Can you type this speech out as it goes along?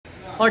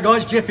Hi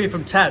guys, Jeff here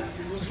from TAT.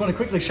 Just want to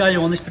quickly show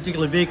you on this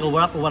particular vehicle. We're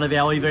up at one of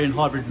our EV and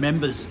hybrid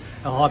members,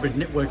 our hybrid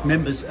network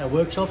members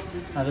workshop.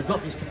 They've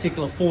got this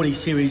particular 40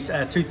 series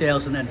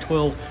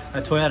 2012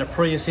 Toyota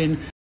Prius in.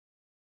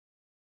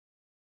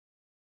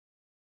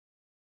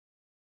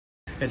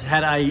 It's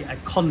had a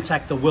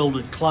contactor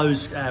welded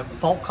closed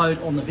fault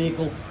code on the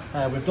vehicle.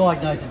 We've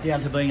diagnosed it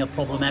down to being a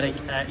problematic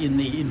in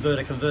the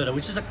inverter converter,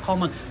 which is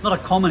not a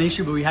common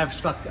issue, but we have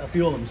struck a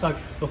few of them. So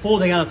before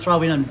they're going to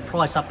throw in and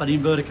price up an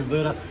inverter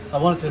converter, I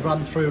wanted to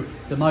run through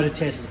the motor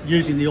test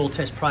using the All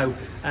Test Pro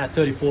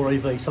 34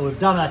 EV. So we've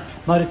done a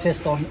motor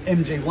test on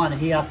MG1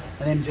 here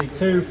and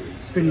MG2,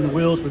 spinning the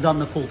wheels. We've done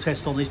the full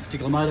test on these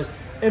particular motors.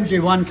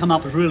 MG1 come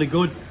up as really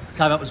good,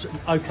 came up as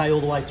okay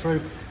all the way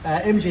through.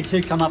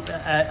 MG2 come up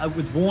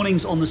with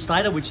warnings on the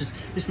stator, which is,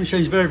 this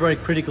machine's very, very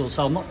critical,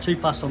 so I'm not too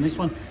fussed on this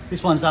one.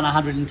 This one's done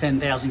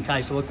 110,000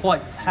 K, so we're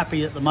quite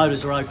happy that the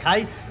motors are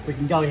okay. We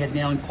can go ahead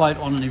now and quote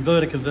on an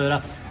inverter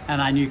converter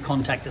and a new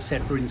contactor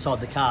set for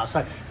inside the car.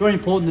 So very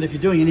important that if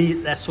you're doing any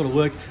of that sort of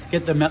work,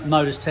 get the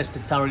motors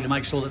tested thoroughly to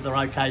make sure that they're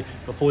okay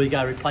before you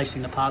go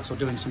replacing the parts or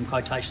doing some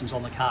quotations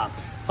on the car.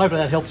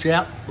 Hopefully that helps you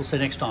out. We'll see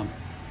you next time.